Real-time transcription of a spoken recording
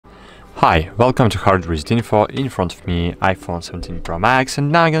Hi, welcome to HardReset.Info. In front of me, iPhone 17 Pro Max,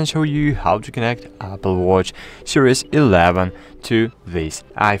 and now I'm going to show you how to connect Apple Watch Series 11 to this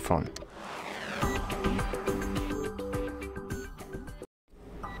iPhone.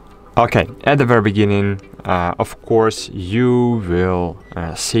 Okay, at the very beginning, of course, you will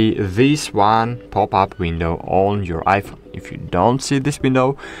see this one pop-up window on your iPhone. If you don't see this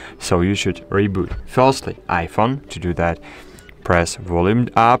window, so you should reboot. Firstly, iPhone. To do that, press volume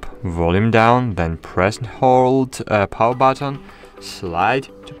up, volume down, then press and hold power button, slide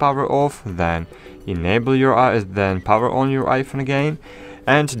to power off, then enable your then power on your iPhone again,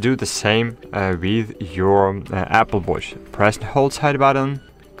 and do the same with your Apple Watch. Press and hold side button,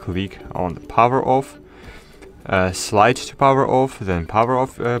 click on the power off, slide to power off, then power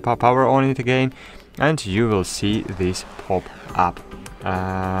off, power on it again, and you will see this pop up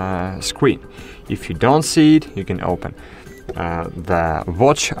screen. If you don't see it, you can open the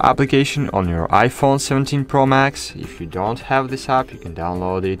watch application on your iPhone 17 Pro Max. If you don't have this app, you can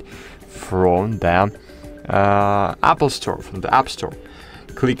download it from the Apple Store, from the App Store.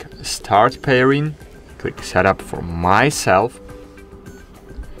 Click Start Pairing, click Setup for myself,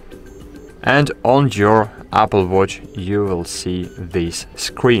 and on your Apple Watch you will see this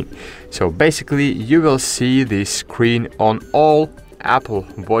screen. So basically you will see this screen on all Apple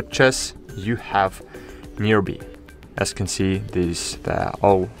Watches you have nearby. As you can see, this the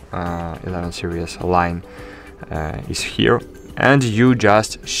all 11 series line is here, and you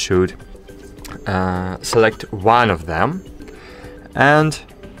just should select one of them and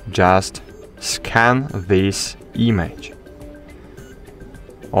just scan this image.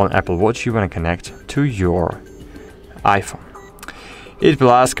 On Apple Watch you want to connect to your iPhone. It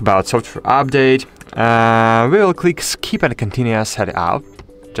will ask about software update. We will click skip and continue set it up,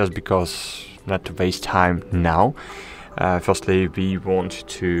 just because not to waste time now. Firstly, we want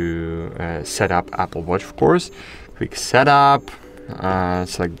to set up Apple Watch, of course. Click setup,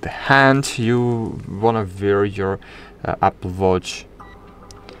 select the hand you want to wear your Apple Watch.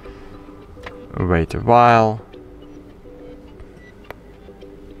 Wait a while.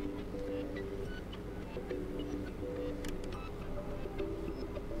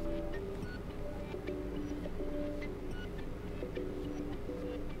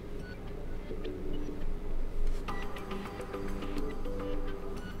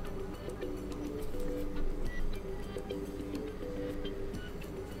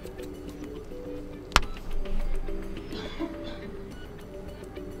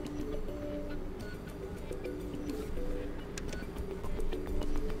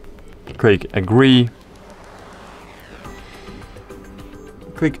 Click agree,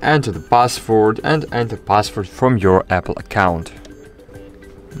 click enter the password and enter password from your Apple account.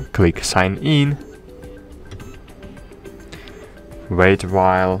 Click sign in, wait a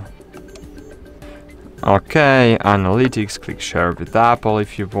while. Okay, analytics, click share with Apple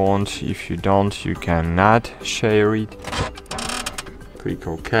if you want. If you don't, you cannot share it. Click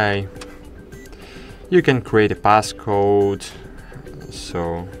OK. You can create a passcode,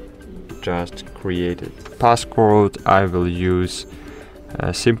 so just create a passcode. I will use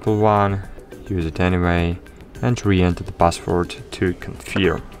a simple one, use it anyway, and re-enter the password to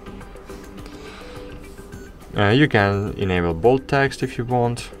confirm. You can enable bold text if you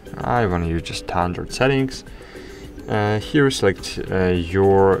want. I want to use just standard settings. Here select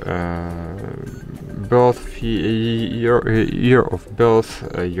your birth year of birth,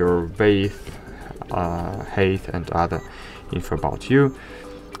 your weight, height, and other info about you.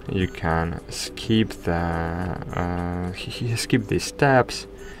 You can skip these steps.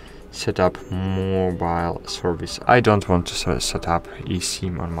 Set up mobile service. I don't want to set up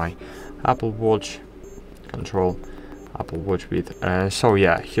eSIM on my Apple Watch. Control Apple Watch with. So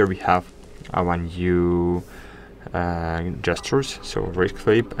yeah, here we have our new gestures. So right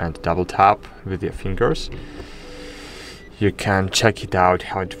click and double tap with your fingers. You can check it out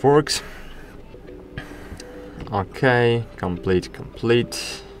how it works. Okay, complete.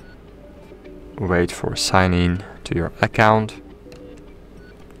 Wait for sign in to your account.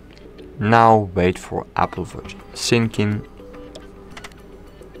 Now wait for Apple Watch syncing.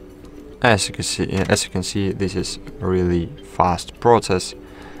 As you can see, this is a really fast process.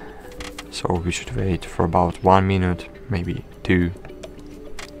 So we should wait for about 1 minute, maybe 2.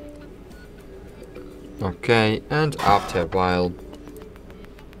 Okay, and after a while,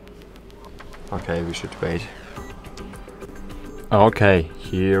 okay, we should wait. Okay,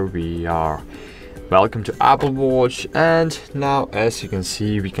 here we are. Welcome to Apple Watch, and now as you can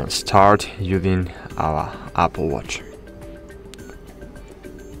see we can start using our Apple Watch.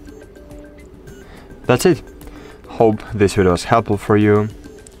 That's it. Hope this video was helpful for you.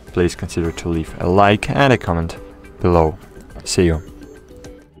 please consider to leave a like and a comment below. See you.